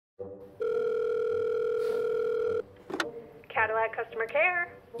Cadillac customer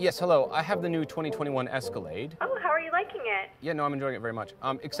care. Yes, hello. I have the new 2021 Escalade. Oh, how are you liking it? Yeah, no, I'm enjoying it very much.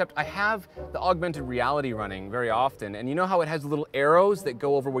 Except I have the augmented reality running very often, and you know how it has little arrows that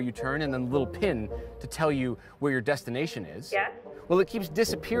go over where you turn and then a little pin to tell you where your destination is? Yes. Well, it keeps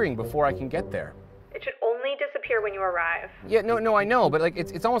disappearing before I can get there. It should only disappear when you arrive. Yeah, no, I know, but like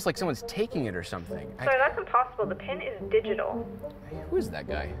it's almost like someone's taking it or something. Sir, that's impossible. The pin is digital. Who is that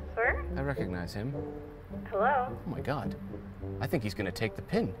guy? Sir? I recognize him. Hello? Oh my God. I think he's gonna take the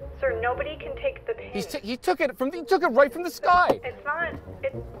pin. Sir, nobody can take the pin. He took it right from the sky. It's not.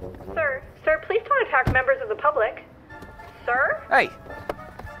 Sir, please don't attack members of the public. Sir? Hey,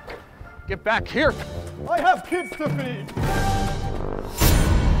 get back here. I have kids to feed.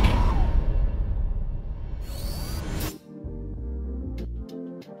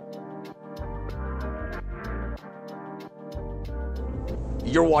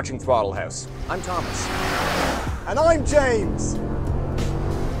 You're watching Throttle House. I'm Thomas. And I'm James.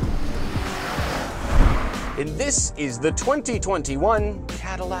 And this is the 2021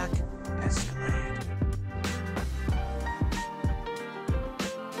 Cadillac Escalade.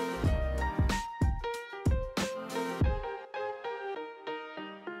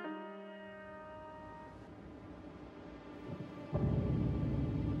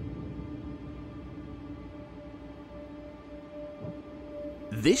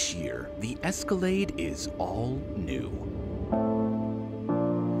 This year, the Escalade is all new.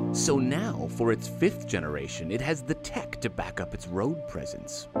 So now, for its 5th generation, it has the tech to back up its road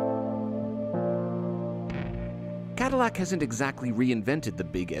presence. Cadillac hasn't exactly reinvented the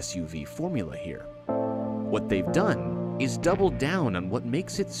big SUV formula here. What they've done is doubled down on what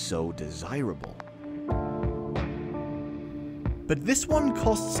makes it so desirable. But this one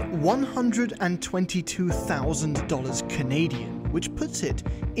costs $122,000 Canadian, which puts it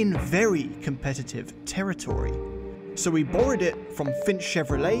in very competitive territory. So we borrowed it from Finch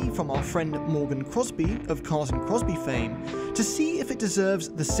Chevrolet from our friend Morgan Crosby of Cars and Crosby fame to see if it deserves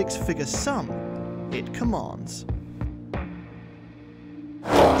the 6-figure sum it commands.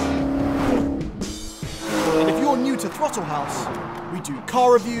 And if you're new to Throttle House, we do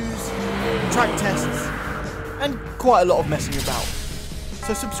car reviews, track tests, and quite a lot of messing about.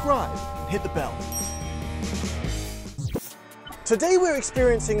 So subscribe and hit the bell. Today we're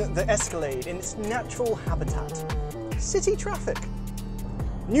experiencing the Escalade in its natural habitat, city traffic.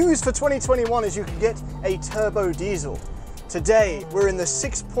 News for 2021 is you can get a turbo diesel. Today we're in the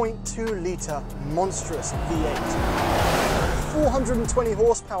 6.2 litre monstrous V8. 420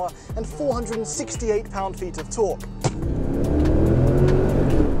 horsepower and 468 pound-feet of torque.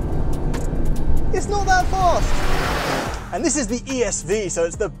 It's not that fast! And this is the ESV, so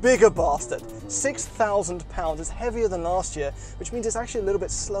it's the bigger bastard. 6,000 pounds, it's heavier than last year, which means it's actually a little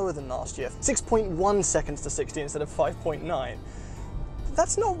bit slower than last year. 6.1 seconds to 60 instead of 5.9.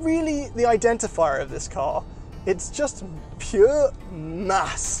 That's not really the identifier of this car. It's just pure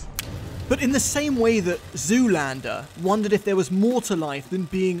mass. But in the same way that Zoolander wondered if there was more to life than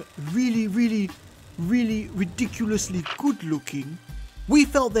being really ridiculously good looking, we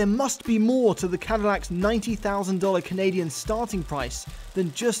felt there must be more to the Cadillac's $90,000 Canadian starting price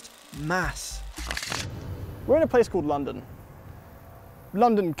than just mass. We're in a place called London.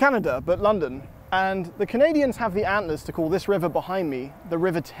 London, Canada, but London. And the Canadians have the antlers to call this river behind me the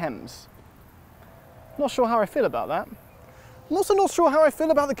River Thames. Not sure how I feel about that. I'm also not sure how I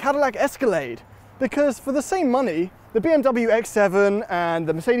feel about the Cadillac Escalade, because for the same money, the BMW X7 and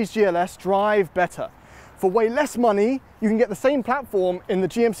the Mercedes GLS drive better. For way less money, you can get the same platform in the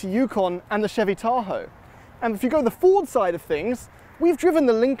GMC Yukon and the Chevy Tahoe. And if you go the Ford side of things, we've driven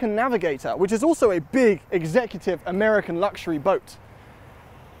the Lincoln Navigator, which is also a big executive American luxury boat.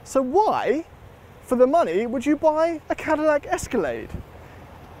 So why, for the money, would you buy a Cadillac Escalade?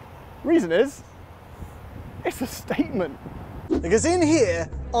 Reason is, it's a statement. Because in here,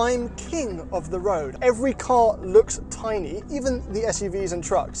 I'm king of the road. Every car looks tiny, even the SUVs and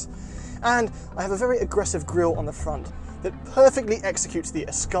trucks. And I have a very aggressive grille on the front that perfectly executes the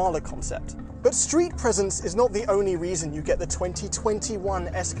Escalade concept. But street presence is not the only reason you get the 2021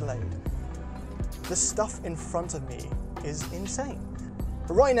 Escalade. The stuff in front of me is insane.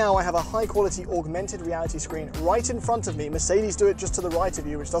 Right now I have a high quality augmented reality screen right in front of me. Mercedes do it just to the right of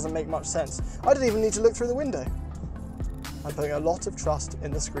you, which doesn't make much sense. I don't even need to look through the window. I'm putting a lot of trust in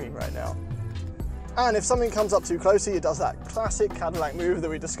the screen right now. And if something comes up too closely, it does that classic Cadillac move that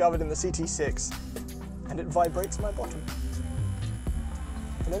we discovered in the CT6, and it vibrates my bottom.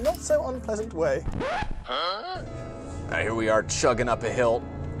 In a not so unpleasant way. Here we are chugging up a hill.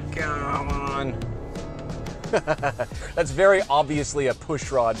 Come on. That's very obviously a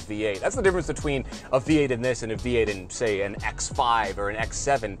pushrod V8. That's the difference between a V8 in this and a V8 in, say, an X5 or an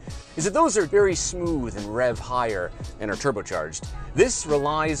X7, is that those are very smooth and rev higher and are turbocharged. This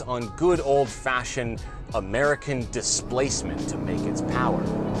relies on good old-fashioned American displacement to make its power.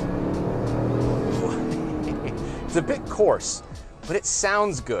 It's a bit coarse, but it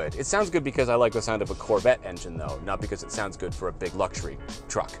sounds good. It sounds good because I like the sound of a Corvette engine, though, not because it sounds good for a big luxury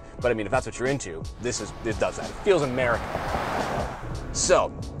truck. But I mean, if that's what you're into, it does that. It feels American.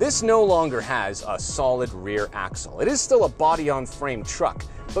 So, this no longer has a solid rear axle. It is still a body-on-frame truck,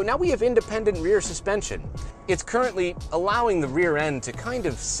 but now we have independent rear suspension. It's currently allowing the rear end to kind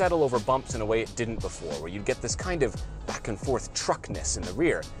of settle over bumps in a way it didn't before, where you'd get this kind of back-and-forth truckness in the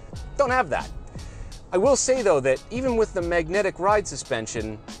rear. Don't have that. I will say, though, that even with the magnetic ride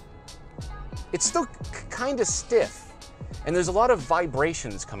suspension, it's still kind of stiff, and there's a lot of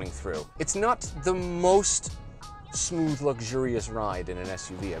vibrations coming through. It's not the most smooth, luxurious ride in an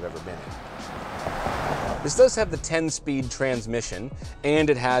SUV I've ever been in. This does have the 10-speed transmission, and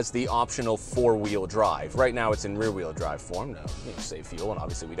it has the optional 4-wheel drive. Right now it's in rear-wheel drive form. Now, save fuel, and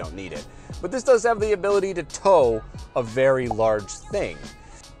obviously we don't need it. But this does have the ability to tow a very large thing.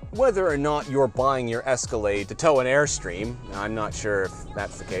 Whether or not you're buying your Escalade to tow an Airstream, I'm not sure if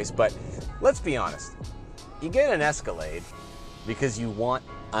that's the case, but let's be honest. You get an Escalade because you want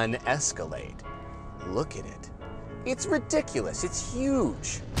an Escalade. Look at it. It's ridiculous. It's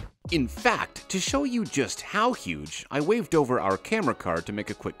huge. In fact, to show you just how huge, I waved over our camera card to make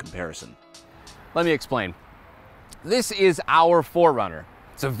a quick comparison. Let me explain. This is our 4Runner.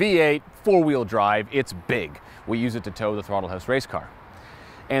 It's a V8, 4-wheel drive. It's big. We use it to tow the Throttle House race car.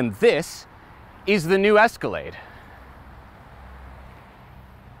 And this is the new Escalade.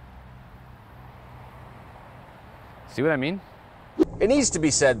 See what I mean? It needs to be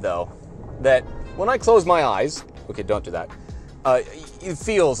said, though, that when I close my eyes, okay, don't do that, it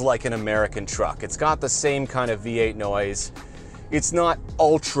feels like an American truck. It's got the same kind of V8 noise. It's not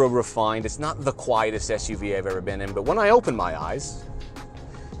ultra refined. It's not the quietest SUV I've ever been in, but when I open my eyes,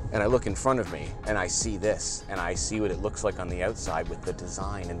 and I look in front of me, and I see this, and I see what it looks like on the outside with the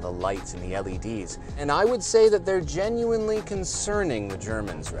design and the lights and the LEDs. And I would say that they're genuinely concerning the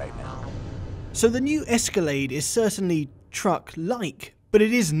Germans right now. So the new Escalade is certainly truck-like, but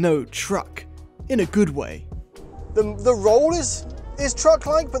it is no truck, in a good way. The roll is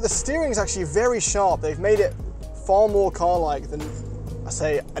truck-like, but the steering is actually very sharp. They've made it far more car-like than, I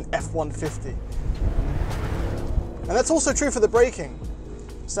say, an F-150. And that's also true for the braking.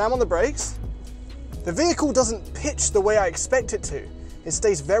 Slam on the brakes. The vehicle doesn't pitch the way I expect it to. It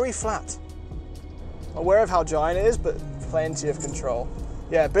stays very flat. Aware of how giant it is, but plenty of control.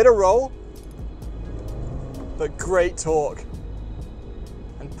 Yeah, a bit of roll, but great torque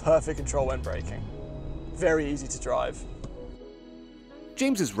and perfect control when braking. Very easy to drive.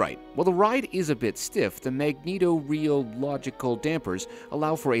 James is right. While the ride is a bit stiff, the magneto-rheological dampers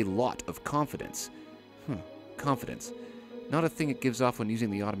allow for a lot of confidence. Confidence. Not a thing it gives off when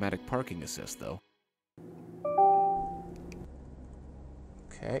using the automatic parking assist, though.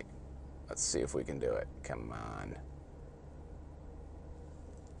 Okay, let's see if we can do it. Come on.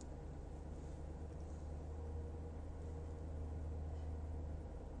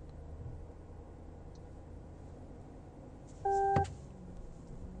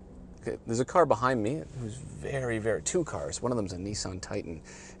 Okay, there's a car behind me who's two cars. One of them's a Nissan Titan,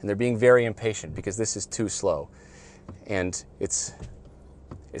 and they're being very impatient because this is too slow. And it's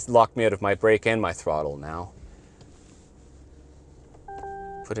locked me out of my brake and my throttle now.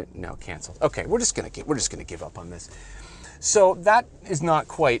 Put it now, canceled. Okay, we're just gonna give up on this. So that is not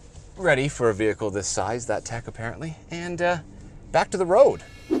quite ready for a vehicle this size, that tech apparently. And back to the road.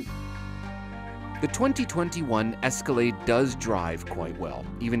 The 2021 Escalade does drive quite well,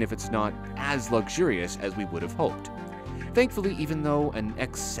 even if it's not as luxurious as we would have hoped. Thankfully, even though an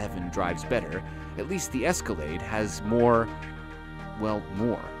X7 drives better, at least the Escalade has more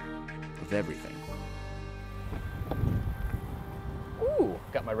of everything. Ooh,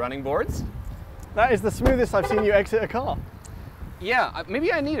 got my running boards. That is the smoothest I've seen you exit a car. Yeah,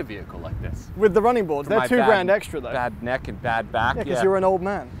 maybe I need a vehicle like this. With the running boards, they're $2,000 extra though. Bad neck and bad back. Yeah, because you're an old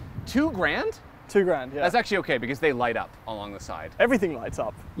man. $2,000? $2,000, yeah. That's actually okay because they light up along the side. Everything lights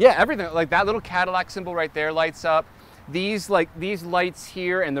up. Yeah, everything. Like that little Cadillac symbol right there lights up. These lights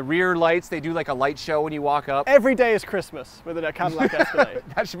here and the rear lights, they do like a light show when you walk up. Every day is Christmas with a Cadillac Escalade.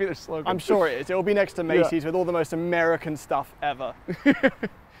 That should be their slogan. I'm sure it is. It will be next to Macy's with all the most American stuff ever.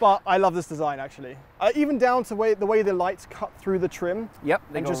 But I love this design, actually. Even down to the way the lights cut through the trim. Yep,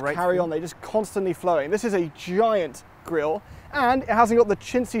 they and go just right carry through. on. They're just constantly flowing. This is a giant grille, and it hasn't got the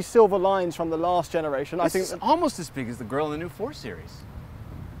chintzy silver lines from the last generation. This I think is almost as big as the grille in the new 4 Series.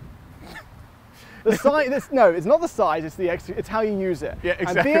 the size. No, it's not the size. It's it's how you use it. Yeah,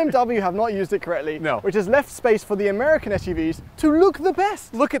 exactly. And BMW have not used it correctly. No. Which has left space for the American SUVs to look the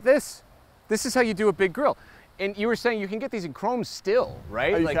best. Look at this. This is how you do a big grille. And you were saying you can get these in chrome still,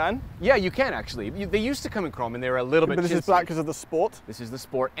 right? Oh, you can? Yeah, you can actually. They used to come in chrome and they were a little bit But this is chintzy. black because of the Sport. This is the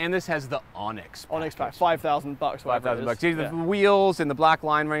Sport, and this has the Onyx. Onyx pack, package. $5,000. $5,000. See the Yeah. wheels and the black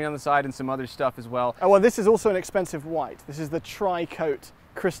line running on the side and some other stuff as well. Oh, well, this is also an expensive white. This is the tri-coat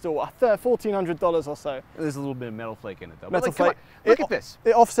crystal, $1,400 or so. There's a little bit of metal flake in it though. But, Metal like, come flake. on, look at this.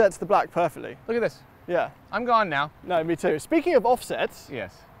 It offsets the black perfectly. Look at this. Yeah. I'm gone now. No, me too. Speaking of offsets,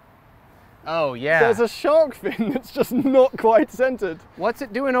 Yes. Oh yeah. there's a shark fin that's just not quite centered. What's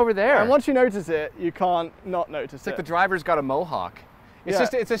it doing over there? And once you notice it, you can't not notice It's like it. the driver's got a mohawk. It's Yeah.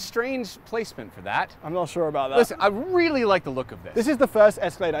 just, it's a strange placement for that. I'm not sure about that. Listen, I really like the look of this. This is the first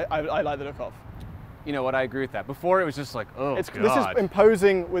Escalade I like the look of. You know what, I agree with that. Before it was just like, oh This God. is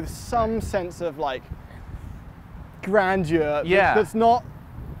imposing with some sense of like grandeur. Yeah. That's not.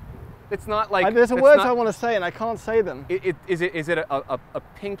 It's not like. There's it's words not- I want to say and I can't say them. Is it a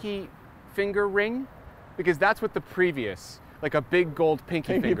pinky finger ring? Because that's what the previous, like a big gold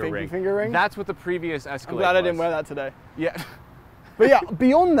pinky finger ring. That's what the previous Escalade I'm glad I was. didn't wear that today. Yeah. But yeah,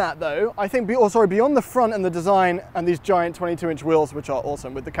 beyond that though, I think, beyond the front and the design and these giant 22-inch wheels, which are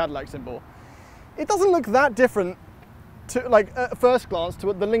awesome with the Cadillac symbol, it doesn't look that different to, like, at first glance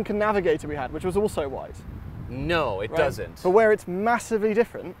to the Lincoln Navigator we had, which was also white. No, it right? doesn't. But where it's massively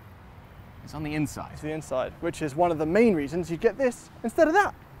different It's on the inside. is the inside, which is one of the main reasons you get this instead of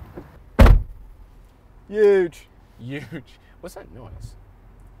that. Huge. Huge. What's that noise?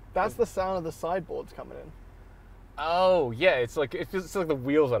 That's the sound of the sideboards coming in. Oh yeah, it's like like the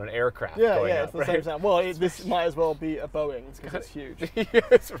wheels on an aircraft. Yeah, going yeah, up, it's the right? same sound. Well, this might as well be a Boeing because it's huge.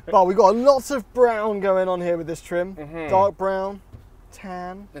 Yes, right. But we've got lots of brown going on here with this trim. Mm-hmm. Dark brown,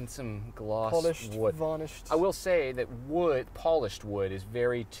 tan, And some gloss polished, wood. varnished. I will say that polished wood, is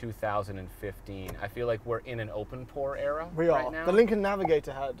very 2015. I feel like we're in an open pore era We right are. now. The Lincoln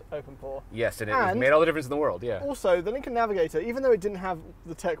Navigator had open pore. Yes, and it And- made all the difference in the world. Yeah. Also, the Lincoln Navigator, even though it didn't have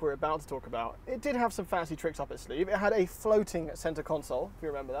the tech we're about to talk about, it did have some fancy tricks up its sleeve. It had a floating center console, if you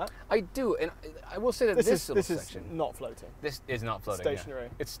remember that. I do, and I will say that this little This is section, not floating. this is not floating. yeah. Stationary.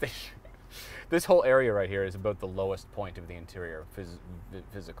 It's stationary. This whole area right here is about the lowest point of the interior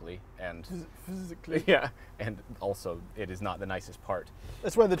physically, and Physically. yeah, and also it is not the nicest part.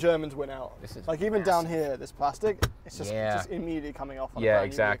 That's where the Germans win out. This is like even down massive. here, this plastic, it's just, Yeah. just immediately coming off. On a Yeah, brand new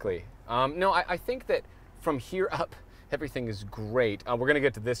exactly. No, I think that from here up, everything is great. We're gonna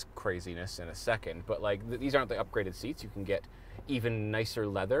get to this craziness in a second, but like these aren't the upgraded seats. You can get even nicer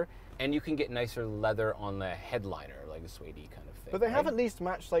leather, and you can get nicer leather on the headliner, like a suede kind of thing. But they have right? at least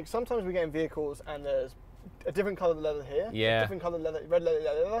matched, like sometimes we get in vehicles and there's a different colored leather here. Yeah. Different colored leather, red leather,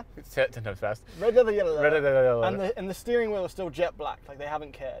 yellow leather, 10 times fast. red leather, yellow leather. Red leather, yellow And leather. the steering wheel is still jet black, like they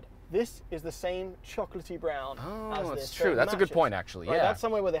haven't cared. This is the same chocolatey brown Oh, as that's this. true. it That's a good matches. point, actually. Right, Yeah. That's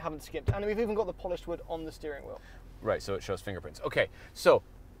somewhere where they haven't skipped. And we've even got the polished wood on the steering wheel. Right, so it shows fingerprints. Okay, so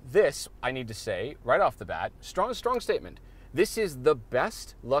this, I need to say, right off the bat, strong statement. This is the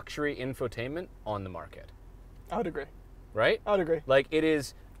best luxury infotainment on the market, I would agree. right? I would agree. Like, it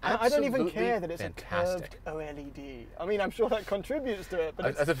is And I don't even absolutely care that it's fantastic. a curved OLED. I mean, I'm sure that contributes to it, but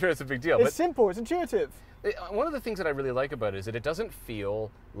it's, That's a big deal. it's But simple, it's intuitive. one of the things that I really like about it is that it doesn't feel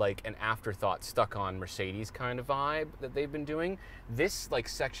like an afterthought stuck on Mercedes kind of vibe that they've been doing. This like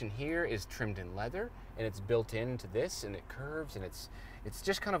section here is trimmed in leather, and it's built into this, and it curves, and it's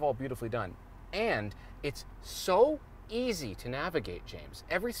just kind of all beautifully done. And it's so easy to navigate, James.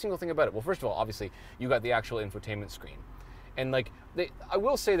 Every single thing about it. Well, first of all, obviously, you got the actual infotainment screen. And like, I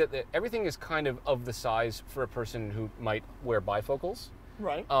will say that everything is kind of the size for a person who might wear bifocals.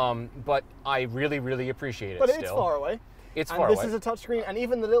 Right. But I really, really appreciate it But still. it's far away. It's And far this away. is a touchscreen, and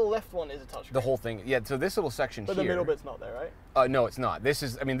even the little left one is a touchscreen. The whole thing, yeah. So this little section But here. the middle bit's not there, right? No, it's not. This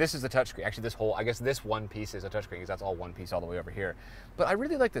is the touchscreen. Actually, this whole, I guess this one piece is a touchscreen because that's all one piece all the way over here. But I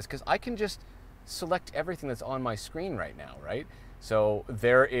really like this because I can just select everything that's on my screen right now, right? So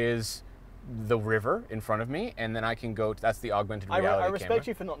there is the river in front of me, and then I can go to, that's the augmented reality I camera. respect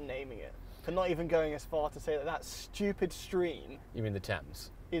you for not naming it, for not even going as far to say that that stupid stream You mean the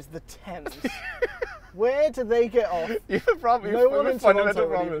Thames? is the Thames. Where do they get off? Probably No one in Toronto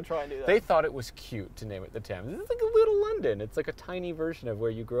would even try and do that. They thought it was cute to name it the Thames. It's like a little London. It's like a tiny version of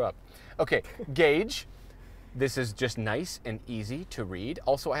where you grew up. Okay, gauge. This is just nice and easy to read.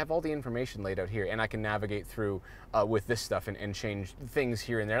 Also, I have all the information laid out here, and I can navigate through with this stuff and change things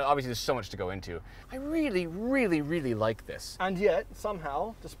here and there. Obviously, there's so much to go into. I really, really, really like this. And yet,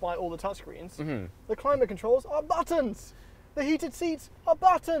 somehow, despite all the touchscreens, the climate controls are buttons. The heated seats are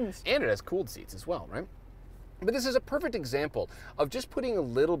buttons. And it has cooled seats as well, right? But this is a perfect example of just putting a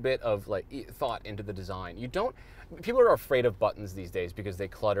little bit of like thought into the design. People are afraid of buttons these days because they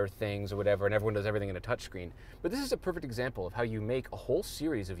clutter things or whatever, and everyone does everything in a touchscreen. But this is a perfect example of how you make a whole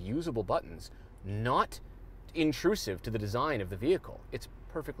series of usable buttons not intrusive to the design of the vehicle. It's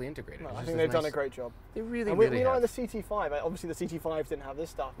perfectly integrated. No, I think they've done a great job. They really, and really we have. like the CT5. Obviously, the CT5s didn't have this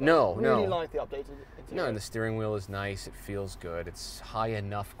stuff. No, we really like the updated interior. No, and the steering wheel is nice. It feels good. It's high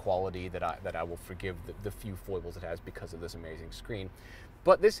enough quality that I will forgive the few foibles it has because of this amazing screen.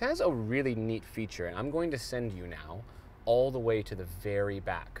 But this has a really neat feature, and I'm going to send you now all the way to the very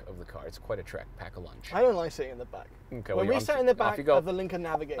back of the car. It's quite a trek. Pack a lunch. I don't like sitting in the back. Okay, when well, we sat in the back of the Lincoln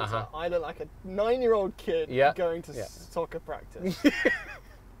Navigator, I look like a 9-year-old kid going to soccer practice.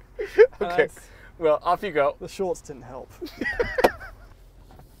 Okay, well, off you go. The shorts didn't help.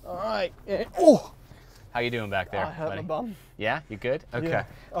 All right. Yeah. Oh! How you doing back there, I hurt buddy? my bum. Yeah, you good? Okay. Yeah.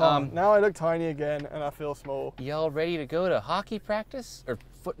 Oh, now I look tiny again, and I feel small. Y'all ready to go to hockey practice or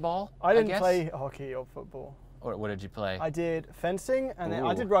football? I didn't play hockey or football. Or what did you play? I did fencing, and then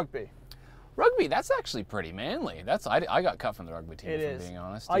I did rugby. Rugby, that's actually pretty manly. I got cut from the rugby team, if I'm being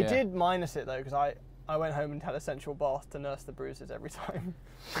honest. I did minus it though, because I went home and had a central bath to nurse the bruises every time.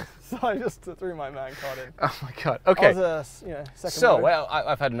 So I just threw my man card in. Oh my God. Okay. I was a, second so, row. well,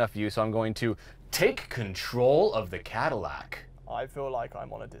 I've had enough of you, so I'm going to take control of the Cadillac. I feel like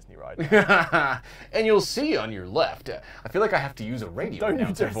I'm on a Disney ride now. And you'll see on your left, I feel like I have to use a radio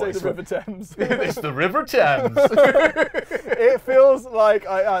announcer voice. Don't you just say the River Thames. It's the River Thames. It feels like,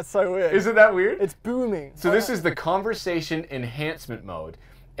 it's so weird. Isn't that weird? It's booming. So this is the conversation enhancement mode.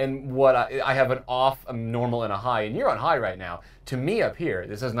 And what I have an off, a normal, and a high, and you're on high right now. To me up here,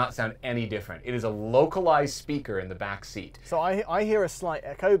 this does not sound any different. It is a localized speaker in the back seat. So I hear a slight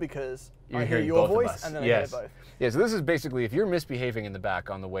echo because I hear your voice and then I hear both. Yeah, so this is basically, if you're misbehaving in the back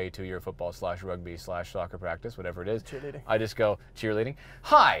on the way to your football/rugby/soccer practice, whatever it is, cheerleading. I just go, cheerleading,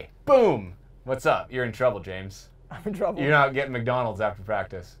 hi, boom, what's up? You're in trouble, James. I'm in trouble. You're not getting McDonald's after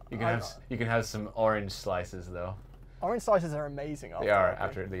practice. You can have some orange slices though. Orange slices are amazing. They are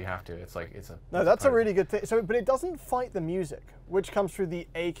after you have to. It's a. No, that's a really good thing. So, but it doesn't fight the music, which comes through the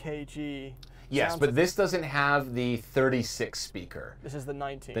AKG. Yes, but this doesn't have the 36 speaker. This is the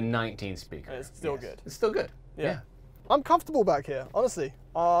 19. The 19 speaker. And it's still good. It's still good. Yeah. I'm comfortable back here, honestly.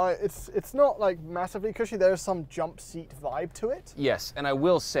 It's not like massively cushy. There's some jump seat vibe to it. Yes, and I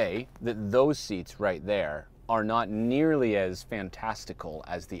will say that those seats right there are not nearly as fantastical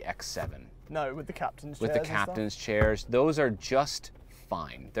as the X7. No, with the captain's chairs. With the captain's chairs, those are just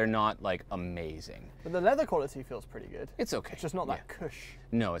fine. They're not like amazing. But the leather quality feels pretty good. It's okay. It's just not that cush.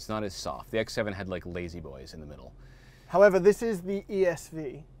 No, it's not as soft. The X7 had like lazy boys in the middle. However, this is the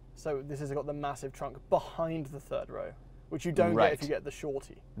ESV, so this has got the massive trunk behind the third row, which you don't get if you get the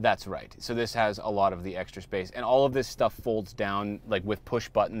shorty. That's right. So this has a lot of the extra space, and all of this stuff folds down like with push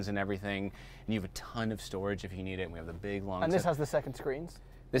buttons and everything, and you have a ton of storage if you need it. And we have the big long. And this has the second screens.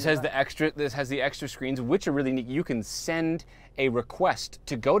 This has the extra screens, which are really neat. You can send a request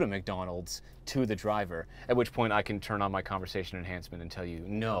to go to McDonald's to the driver, at which point I can turn on my conversation enhancement and tell you,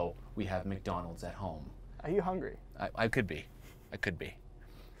 no, we have McDonald's at home. Are you hungry? I could be. I could be.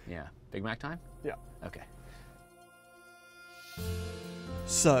 Yeah. Big Mac time? Yeah. Okay.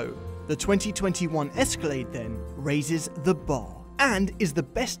 So, the 2021 Escalade then raises the bar and is the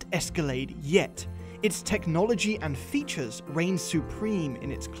best Escalade yet. Its technology and features reign supreme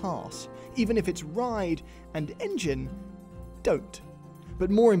in its class, even if its ride and engine don't. But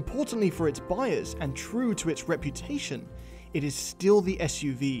more importantly for its buyers and true to its reputation, it is still the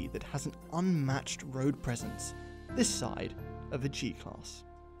SUV that has an unmatched road presence, this side of a G-Class.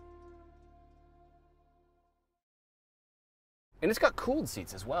 And it's got cooled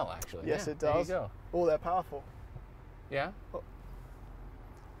seats as well, actually. Yes, yeah, it does. There you go. Oh, they're powerful. Yeah? Oh.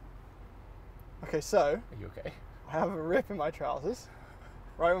 Okay, so. Are you okay? I have a rip in my trousers.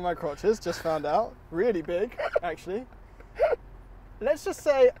 Right where my crotches, just found out. Really big, actually. Let's just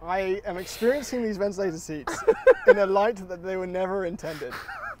say I am experiencing these ventilator seats in a light that they were never intended.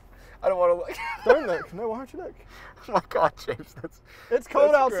 I don't want to look. Don't look. No, why don't you look? Oh my God, James. It's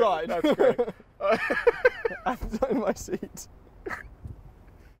cold outside. That's great. I'm in my seat.